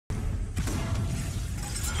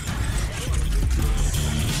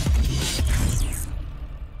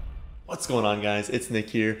What's going on, guys? It's Nick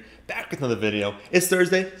here, back with another video. It's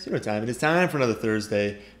Thursday, so you know what time it is. Time for another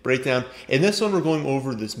Thursday breakdown. In this one, we're going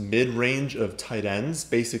over this mid-range of tight ends,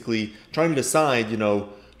 basically trying to decide,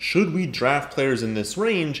 should we draft players in this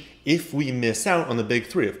range if we miss out on the big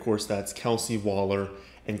three? Of course, that's Kelsey, Waller,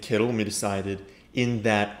 and Kittle, and we decided in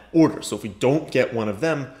that order. So if we don't get one of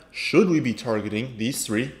them, should we be targeting these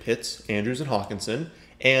three, Pitts, Andrews, and Hockenson?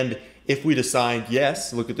 And if we decide,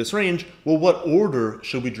 yes, look at this range, well, what order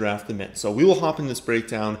should we draft them in? So we will hop in this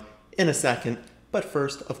breakdown in a second, but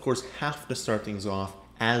first, of course, have to start things off,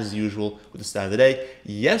 as usual, with the stat of the day.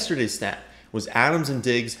 Yesterday's stat was Adams and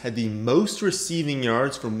Diggs had the most receiving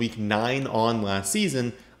yards from week 9 on last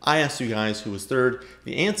season. I asked you guys who was third.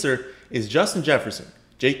 The answer is Justin Jefferson.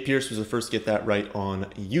 Jake Pierce was the first to get that right on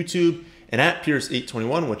YouTube, and at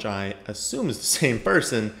Pierce821, which I assume is the same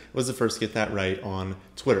person, was the first to get that right on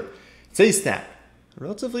Twitter. Today's stat, a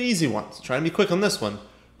relatively easy one, so try to be quick on this one.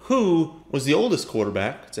 Who was the oldest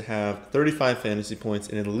quarterback to have 35 fantasy points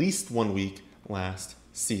in at least 1 week last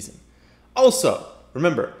season? Also,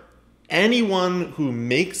 remember, anyone who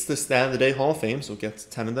makes the Stat of the Day Hall of Fame, so gets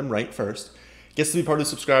 10 of them right first, gets to be part of the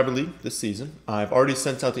subscriber league this season. I've already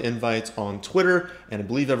sent out the invites on Twitter, and I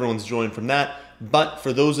believe everyone's joined from that. But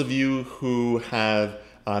for those of you who have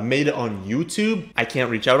made it on YouTube, I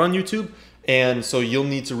can't reach out on YouTube. And so you'll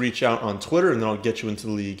need to reach out on Twitter, and then I'll get you into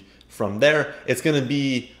the league from there. It's going to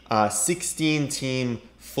be a 16-team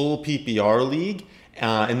full PPR league.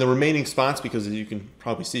 And the remaining spots, because as you can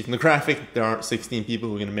probably see from the graphic, there aren't 16 people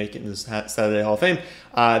who are going to make it in this Saturday Hall of Fame.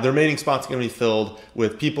 The remaining spots are going to be filled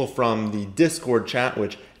with people from the Discord chat,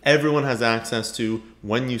 which everyone has access to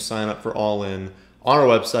when you sign up for All In on our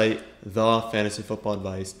website,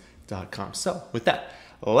 thefantasyfootballadvice.com. So with that,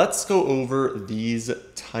 let's go over these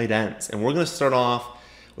tight ends. And we're going to start off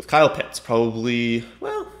with Kyle Pitts. Probably,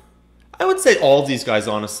 well, I would say all of these guys,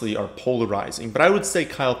 honestly, are polarizing. But I would say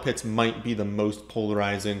Kyle Pitts might be the most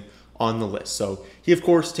polarizing on the list. So he, of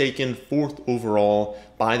course, taken 4th overall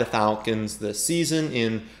by the Falcons this season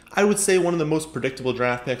in, I would say, one of the most predictable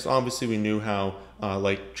draft picks. Obviously, we knew how,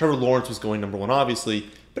 Trevor Lawrence was going number 1, obviously.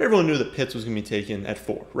 But everyone knew that Pitts was going to be taken at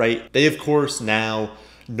 4, right? They, of course, now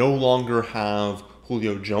no longer have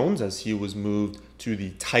Julio Jones, as he was moved to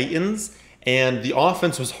the Titans, and the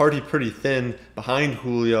offense was already pretty thin behind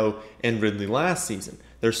Julio and Ridley last season.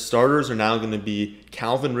 Their starters are now going to be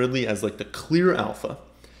Calvin Ridley as like the clear alpha,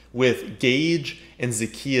 with Gage and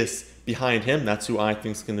Zacchaeus behind him. That's who I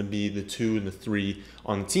think is going to be the 2 and the 3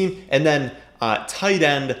 on the team. And then tight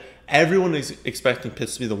end, everyone is expecting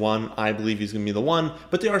Pitts to be the 1. I believe he's going to be the 1,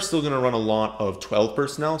 but they are still going to run a lot of 12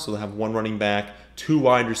 personnel, so they'll have 1 running back, 2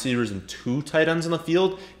 wide receivers, and 2 tight ends on the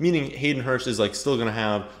field, meaning Hayden Hurst is still going to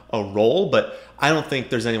have a role, but I don't think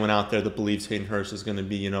there's anyone out there that believes Hayden Hurst is going to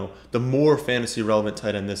be, the more fantasy relevant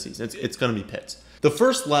tight end this season. It's going to be Pitts. The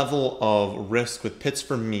first level of risk with Pitts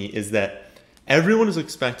for me is that everyone is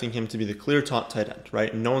expecting him to be the clear top tight end,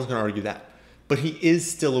 right? And no one's going to argue that. But he is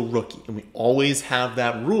still a rookie, and we always have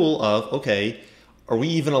that rule of, okay, are we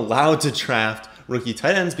even allowed to draft rookie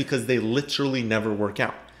tight ends because they literally never work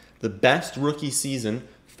out? The best rookie season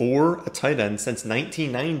for a tight end since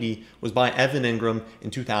 1990 was by Evan Ingram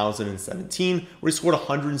in 2017, where he scored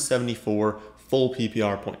 174 full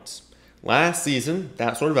PPR points. Last season,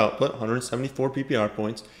 that sort of output, 174 PPR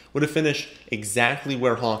points, would have finished exactly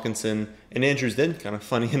where Hockenson and Andrews did. Kind of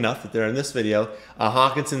funny enough that they're in this video.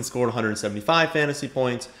 Hockenson scored 175 fantasy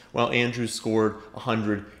points, while Andrews scored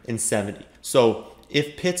 170. So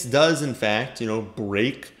if Pitts does, in fact,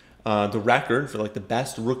 break the record for the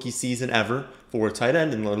best rookie season ever for a tight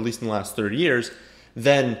end, at least in the last 30 years,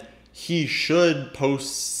 then he should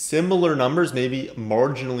post similar numbers, maybe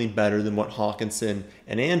marginally better than what Hockenson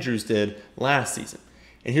and Andrews did last season.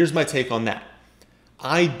 And here's my take on that.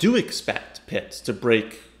 I do expect Pitts to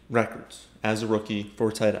break records as a rookie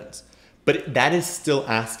for tight ends, but that is still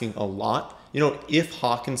asking a lot. If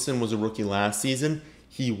Hockenson was a rookie last season,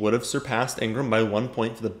 he would have surpassed Ingram by 1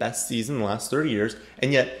 point for the best season in the last 30 years,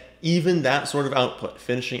 and yet even that sort of output,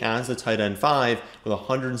 finishing as a tight end 5 with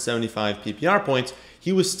 175 PPR points,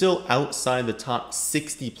 he was still outside the top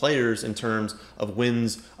 60 players in terms of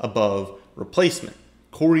wins above replacement.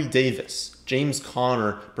 Corey Davis, James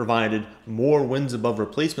Conner provided more wins above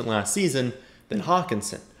replacement last season than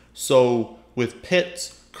Hockenson. So with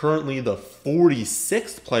Pitts currently the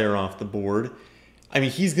 46th player off the board,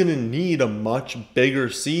 he's going to need a much bigger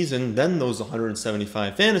season than those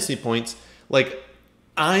 175 fantasy points.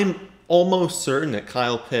 I'm almost certain that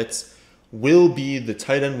Kyle Pitts will be the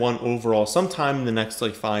tight end 1 overall sometime in the next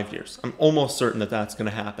 5 years. I'm almost certain that that's going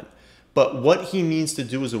to happen. But what he needs to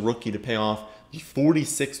do as a rookie to pay off the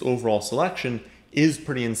 46th overall selection is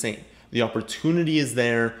pretty insane. The opportunity is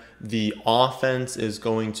there. The offense is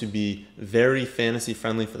going to be very fantasy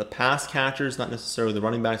friendly for the pass catchers, not necessarily the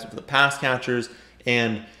running backs, but for the pass catchers.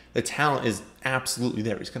 And the talent is absolutely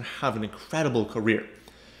there. He's going to have an incredible career.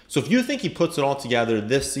 So if you think he puts it all together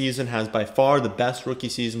this season, has by far the best rookie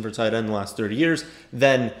season for tight end in the last 30 years,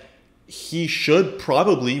 then he should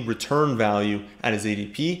probably return value at his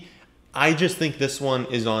ADP. I just think this one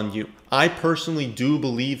is on you. I personally do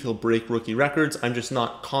believe he'll break rookie records. I'm just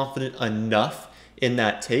not confident enough in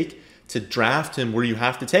that take to draft him where you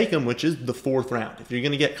have to take him, which is the 4th round. If you're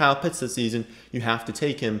going to get Kyle Pitts this season, you have to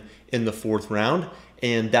take him in the 4th round.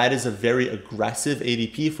 And that is a very aggressive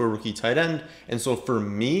ADP for a rookie tight end. And so for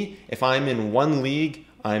me, if I'm in one league,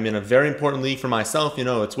 I'm in a very important league for myself,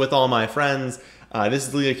 it's with all my friends. This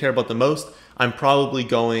is the league I care about the most. I'm probably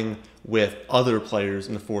going with other players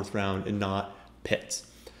in the 4th round and not Pitts.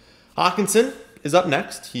 Hockenson is up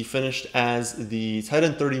next. He finished as the tight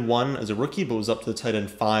end 31 as a rookie, but was up to the tight end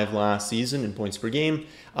 5 last season in points per game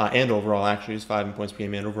and overall. Actually, he was 5 in points per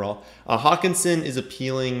game and overall. Hockenson is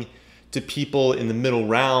appealing to people in the middle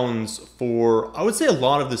rounds for, I would say, a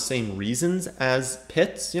lot of the same reasons as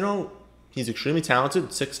Pitts. He's extremely talented,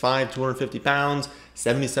 6'5", 250 pounds,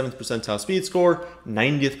 77th percentile speed score,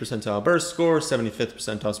 90th percentile burst score, 75th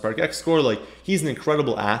percentile SparkX score. He's an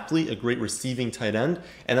incredible athlete, a great receiving tight end,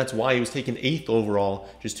 and that's why he was taken 8th overall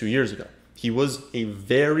just 2 years ago. He was a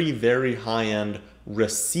very, very high-end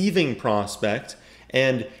receiving prospect,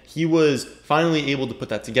 and he was finally able to put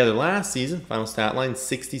that together last season. Final stat line,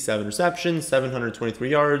 67 receptions, 723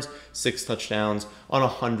 yards, 6 touchdowns on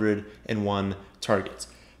 101 targets.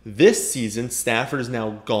 This season, Stafford is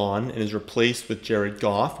now gone and is replaced with Jared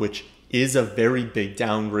Goff, which is a very big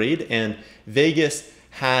downgrade. And Vegas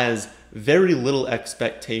has very little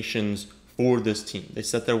expectations for this team. They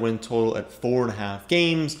set their win total at 4.5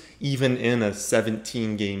 games, even in a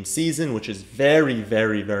 17-game season, which is very,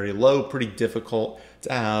 very, very low. Pretty difficult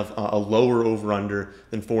to have a lower over-under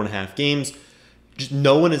than 4.5 games. Just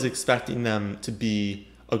no one is expecting them to be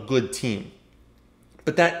a good team.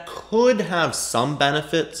 But that could have some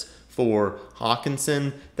benefits for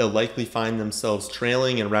Hockenson. They'll likely find themselves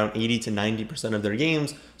trailing in around 80 to 90% of their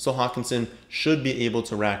games, so Hockenson should be able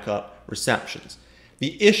to rack up receptions.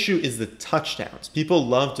 The issue is the touchdowns. People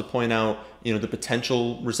love to point out, the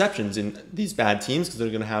potential receptions in these bad teams because they're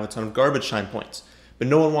going to have a ton of garbage time points. But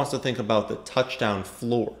no one wants to think about the touchdown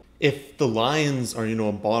floor. If the Lions are,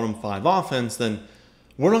 a bottom 5 offense, then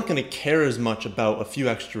we're not going to care as much about a few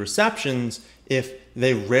extra receptions if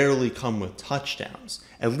they rarely come with touchdowns.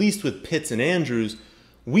 At least with Pitts and Andrews,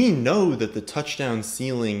 we know that the touchdown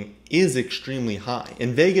ceiling is extremely high,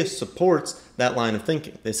 and Vegas supports that line of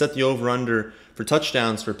thinking. They set the over-under for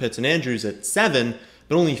touchdowns for Pitts and Andrews at 7,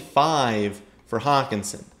 but only 5 for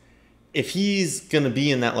Hockenson. If he's going to be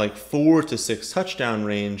in that 4 to 6 touchdown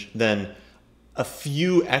range, then a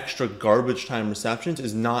few extra garbage time receptions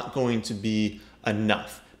is not going to be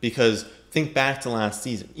enough. Because think back to last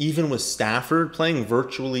season. Even with Stafford playing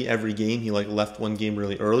virtually every game, he left one game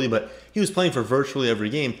really early, but he was playing for virtually every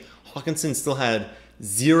game. Hockenson still had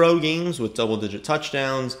 0 games with double-digit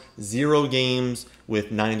touchdowns, 0 games with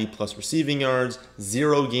 90-plus receiving yards,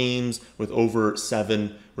 0 games with over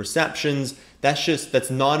 7 receptions. That's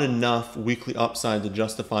not enough weekly upside to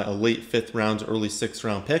justify a late 5th round, early 6th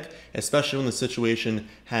round pick, especially when the situation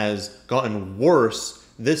has gotten worse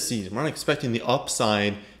this season. We're not expecting the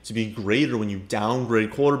upside to be greater when you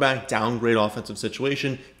downgrade quarterback, downgrade offensive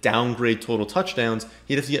situation, downgrade total touchdowns.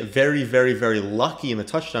 You'd have to get very, very, very lucky in the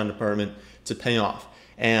touchdown department to pay off.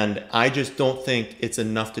 And I just don't think it's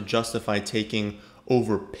enough to justify taking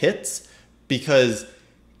over Pitts, because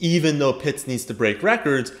even though Pitts needs to break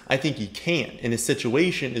records, I think he can. And his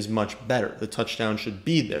situation is much better. The touchdown should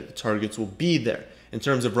be there. The targets will be there. In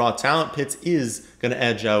terms of raw talent, Pitts is going to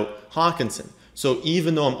edge out Hockenson. So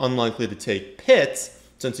even though I'm unlikely to take Pitts,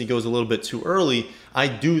 since he goes a little bit too early, I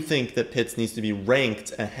do think that Pitts needs to be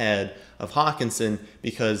ranked ahead of Hockenson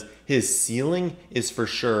because his ceiling is for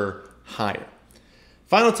sure higher.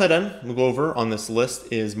 Final tight end we'll go over on this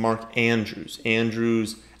list is Mark Andrews.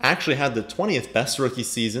 Andrews actually had the 20th best rookie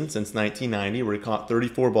season since 1990, where he caught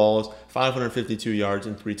 34 balls, 552 yards,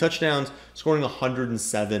 and 3 touchdowns, scoring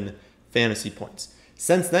 107 fantasy points.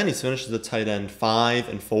 Since then, he's finished as a tight end 5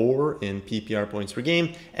 and 4 in PPR points per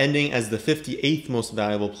game, ending as the 58th most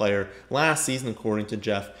valuable player last season, according to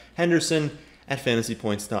Jeff Henderson at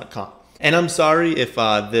fantasypoints.com. And I'm sorry if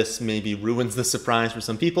this maybe ruins the surprise for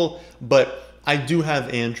some people, but I do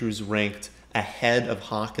have Andrews ranked ahead of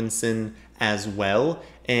Hockenson as well,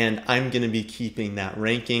 and I'm going to be keeping that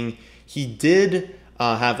ranking. He did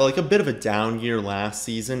have like a bit of a down year last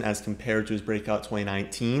season as compared to his breakout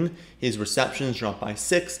 2019. His receptions dropped by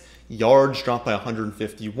 6, yards dropped by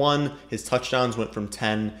 151, his touchdowns went from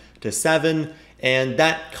 10 to 7, and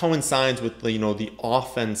that coincides with the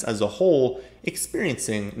offense as a whole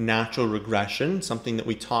experiencing natural regression, something that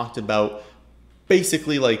we talked about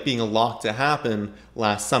basically like being a lock to happen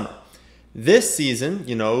last summer. This season,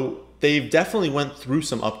 they've definitely went through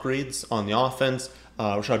some upgrades on the offense.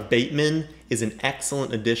 Rashad Bateman is an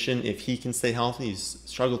excellent addition if he can stay healthy. He's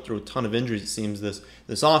struggled through a ton of injuries, it seems, this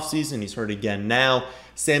offseason. He's hurt again now.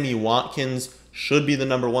 Sammy Watkins should be the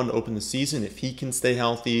number 1 to open the season if he can stay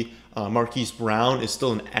healthy. Marquise Brown is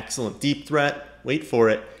still an excellent deep threat. Wait for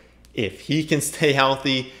it. If he can stay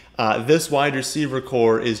healthy. This wide receiver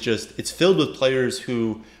core is it's filled with players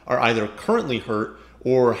who are either currently hurt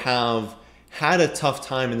or have had a tough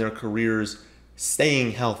time in their careers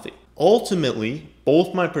staying healthy. Ultimately,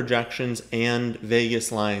 both my projections and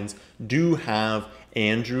Vegas lines do have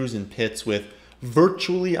Andrews and Pitts with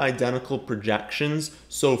virtually identical projections.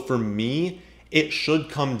 So for me, it should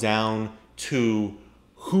come down to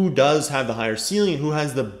who does have the higher ceiling and who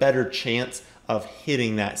has the better chance of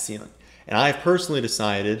hitting that ceiling. And I've personally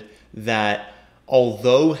decided that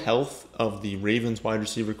although health of the Ravens wide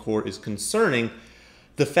receiver core is concerning,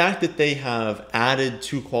 the fact that they have added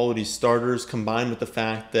 2 quality starters combined with the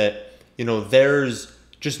fact that, there's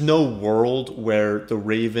just no world where the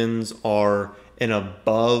Ravens are an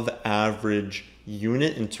above average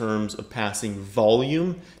unit in terms of passing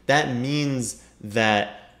volume, that means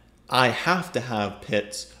that I have to have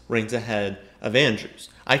Pitts ranked ahead of Andrews.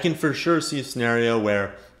 I can for sure see a scenario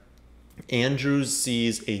where Andrews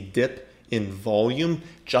sees a dip in volume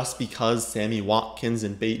just because Sammy Watkins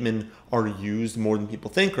and Bateman are used more than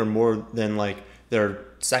people think, or more than like their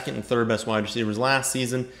second and third best wide receivers last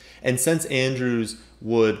season. And since Andrews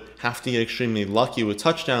would have to get extremely lucky with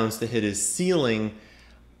touchdowns to hit his ceiling,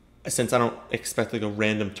 since I don't expect like a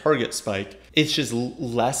random target spike, it's just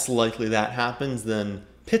less likely that happens than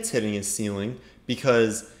Pitts hitting his ceiling,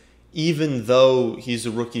 because even though he's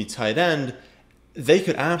a rookie tight end, they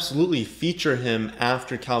could absolutely feature him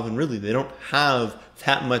after Calvin Ridley. They don't have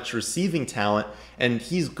that much receiving talent, and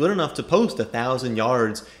he's good enough to post 1,000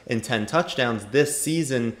 yards and 10 touchdowns this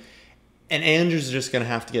season. And Andrews is just going to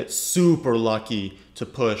have to get super lucky to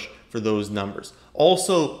push for those numbers.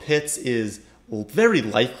 Also, Pitts is very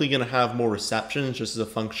likely going to have more receptions just as a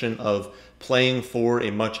function of playing for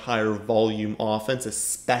a much higher volume offense,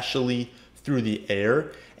 especially through the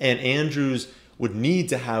air. And Andrews would need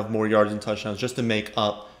to have more yards and touchdowns just to make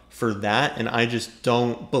up for that. And I just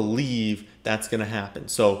don't believe that's going to happen.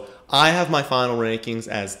 So I have my final rankings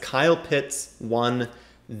as Kyle Pitts 1,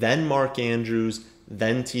 then Mark Andrews,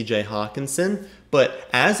 then T.J. Hockenson. But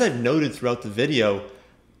as I've noted throughout the video,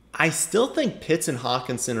 I still think Pitts and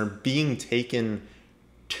Hockenson are being taken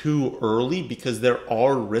too early because there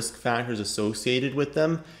are risk factors associated with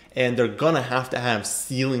them, and they're going to have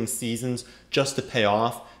ceiling seasons just to pay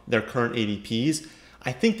off their current ADPs.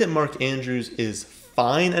 I think that Mark Andrews is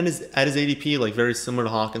fine at his ADP, like very similar to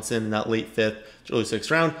Hockenson in that late 5th to early 6th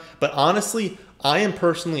round. But honestly, I am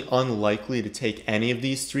personally unlikely to take any of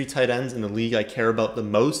these 3 tight ends in the league I care about the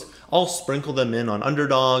most. I'll sprinkle them in on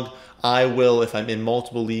Underdog. I will, if I'm in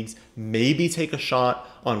multiple leagues, maybe take a shot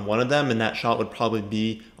on one of them, and that shot would probably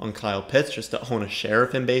be on Kyle Pitts, just to own a share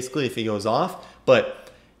of him basically if he goes off. But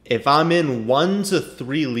if I'm in 1 to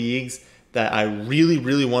 3 leagues that I really,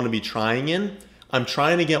 really want to be trying in, I'm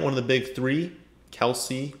trying to get one of the big 3,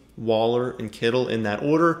 Kelsey, Waller, and Kittle in that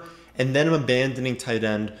order, and then I'm abandoning tight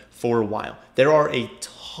end for a while. There are a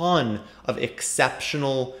ton of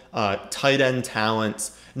exceptional tight end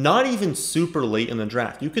talents, not even super late in the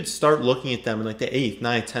draft. You could start looking at them in like the 8th,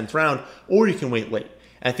 9th, 10th round, or you can wait late.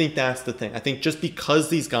 I think that's the thing. I think just because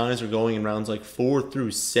these guys are going in rounds like 4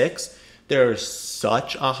 through 6, there's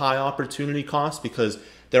such a high opportunity cost because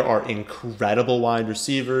there are incredible wide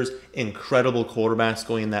receivers, incredible quarterbacks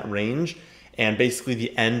going in that range, and basically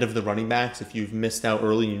the end of the running backs. If you've missed out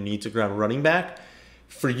early and you need to grab a running back,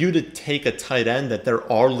 for you to take a tight end that there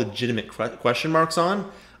are legitimate question marks on,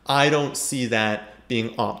 I don't see that being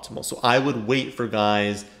optimal. So I would wait for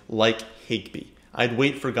guys like Higbee. I'd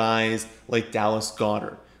wait for guys like Dallas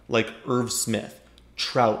Goedert, like Irv Smith,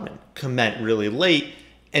 Troutman, Kmet really late,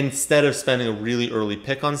 instead of spending a really early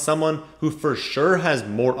pick on someone who for sure has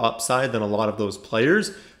more upside than a lot of those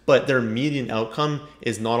players, but their median outcome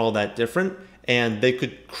is not all that different, and they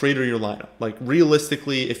could crater your lineup. Like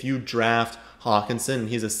realistically, if you draft Hockenson and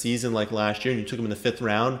he's a season like last year and you took him in the 5th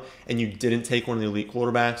round and you didn't take one of the elite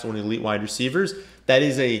quarterbacks or one of the elite wide receivers, that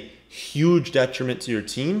is a huge detriment to your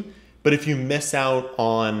team But if you miss out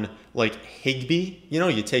on like Higbee,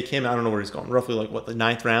 you take him, I don't know where he's going, roughly like what, the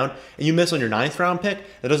 9th round, and you miss on your 9th round pick,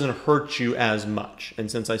 that doesn't hurt you as much. And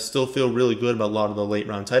since I still feel really good about a lot of the late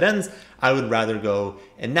round tight ends, I would rather go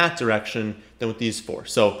in that direction than with these 4.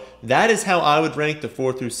 So that is how I would rank the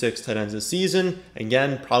 4 through 6 tight ends this season.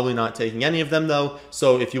 Again, probably not taking any of them though.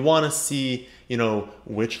 So if you want to see,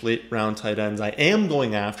 which late round tight ends I am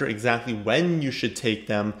going after, exactly when you should take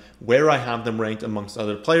them, where I have them ranked amongst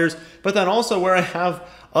other players, but then also where I have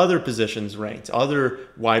other positions ranked, other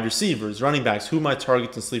wide receivers, running backs, who my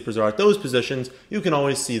targets and sleepers are at those positions, you can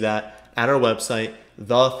always see that at our website,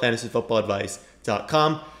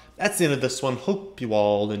 thefantasyfootballadvice.com. That's the end of this one. Hope you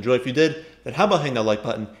all enjoyed. If you did, then how about hitting that like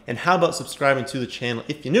button, and how about subscribing to the channel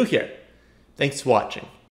if you're new here? Thanks for watching.